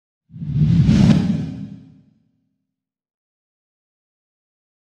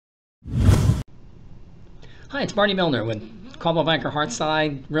Hi, it's Marty Millner with Coldwell Banker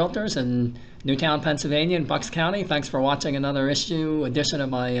Hearthside Realtors in Newtown, Pennsylvania in Bucks County. Thanks for watching another edition of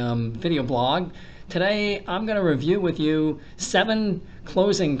my video blog. Today I'm going to review with you 7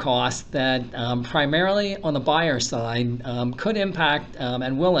 closing costs that primarily on the buyer side could impact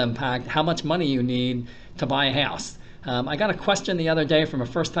and will impact how much money you need to buy a house. I got a question the other day from a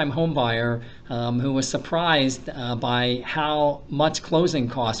first-time home buyer who was surprised by how much closing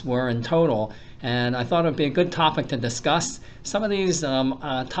costs were in total, and I thought it would be a good topic to discuss. Some of these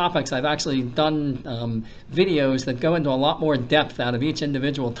topics I've actually done videos that go into a lot more depth out of each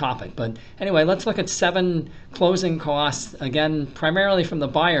individual topic. But anyway, let's look at 7 closing costs, again, primarily from the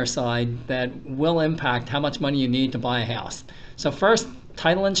buyer side, that will impact how much money you need to buy a house. So first,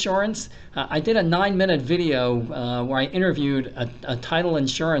 title insurance. I did a 9-minute video where I interviewed a title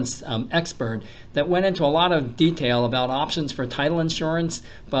insurance expert that went into a lot of detail about options for title insurance,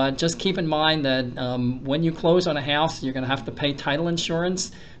 but just keep in mind that when you close on a house, you're going to have to pay title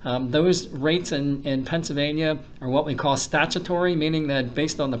insurance. Those rates in Pennsylvania are what we call statutory, meaning that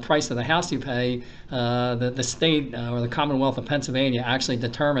based on the price of the house you pay, the state or the Commonwealth of Pennsylvania actually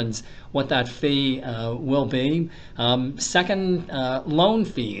determines what that fee will be. Second, loan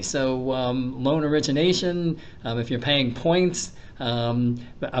fees. So loan origination, if you're paying points,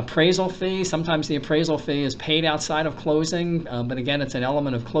 appraisal fee. Sometimes the appraisal fee is paid outside of closing, but again, it's an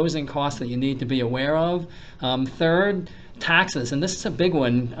element of closing costs that you need to be aware of. Third, taxes, and this is a big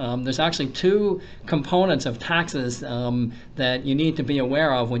one. There's actually 2 components of taxes that you need to be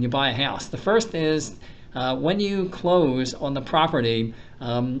aware of when you buy a house. The first is when you close on the property,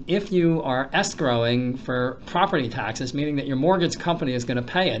 if you are escrowing for property taxes, meaning that your mortgage company is going to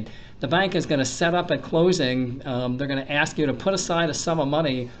pay it, the bank is going to set up at closing, they're going to ask you to put aside a sum of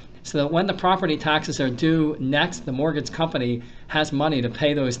money so that when the property taxes are due next, the mortgage company has money to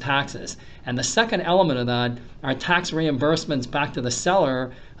pay those taxes. And the second element of that are tax reimbursements back to the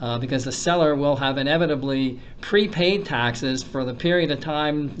seller, because the seller will have inevitably prepaid taxes for the period of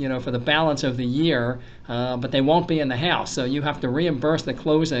time, for the balance of the year, but they won't be in the house. So you have to reimburse the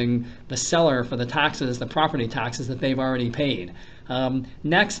closing, the seller, for the taxes, the property taxes that they've already paid.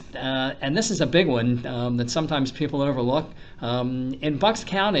 Next, and this is a big one that sometimes people overlook, in Bucks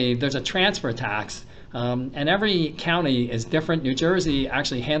County, there's a transfer tax. And every county is different. New Jersey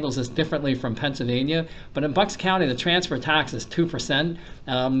actually handles this differently from Pennsylvania, but in Bucks County, the transfer tax is 2%.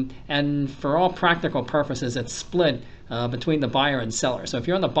 And for all practical purposes, it's split between the buyer and seller. So if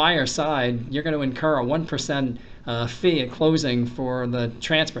you're on the buyer side, you're going to incur a 1% fee at closing for the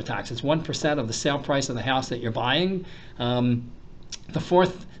transfer tax. It's 1% of the sale price of the house that you're buying. The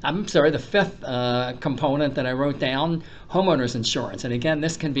fifth component that I wrote down, homeowners insurance. And again,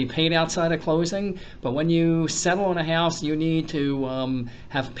 this can be paid outside of closing, but when you settle on a house, you need to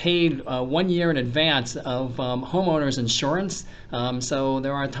have paid 1 year in advance of homeowners insurance. So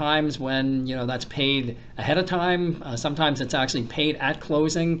there are times when that's paid ahead of time. Sometimes it's actually paid at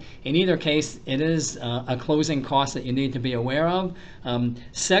closing. In either case, it is a closing cost that you need to be aware of.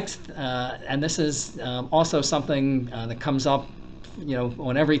 Sixth, and this is also something that comes up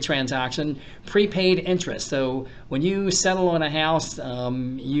on every transaction, prepaid interest. So when you settle on a house,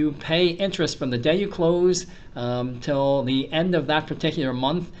 you pay interest from the day you close till the end of that particular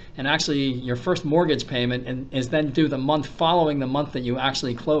month, and actually your first mortgage payment is then due the month following the month that you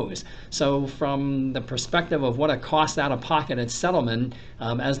actually close. So from the perspective of what it costs out of pocket at settlement,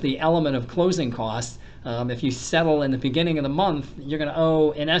 as the element of closing costs, if you settle in the beginning of the month, you're going to owe,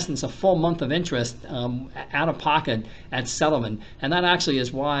 in essence, a full month of interest out of pocket at settlement. And that actually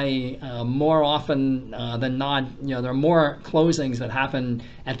is why more often than not, there are more closings that happen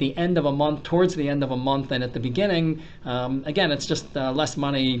at the end of a month, towards the end of a month, than at the beginning. Again, it's just less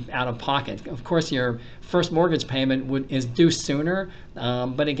money out of pocket. Of course, your first mortgage payment is due sooner,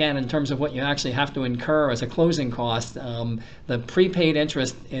 but again, in terms of what you actually have to incur as a closing cost, the prepaid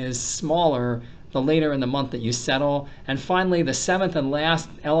interest is smaller the later in the month that you settle. And finally, the 7th and last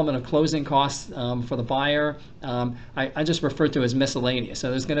element of closing costs for the buyer, I just refer to as miscellaneous. So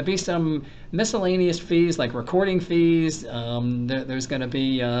there's going to be some miscellaneous fees like recording fees. There's going to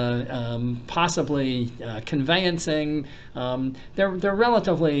be possibly conveyancing. They're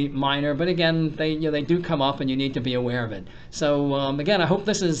relatively minor, but again, they do come up and you need to be aware of it. So again, I hope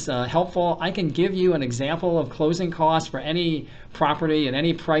this is helpful. I can give you an example of closing costs for any property at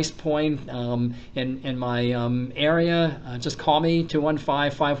any price point in my area. Just call me,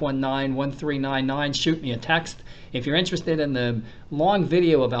 215-519-1399. Shoot me a text. If you're interested in the long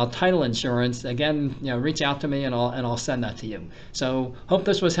video about title insurance, again, reach out to me and I'll send that to you. So hope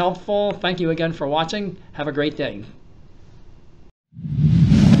this was helpful. Thank you again for watching. Have a great day.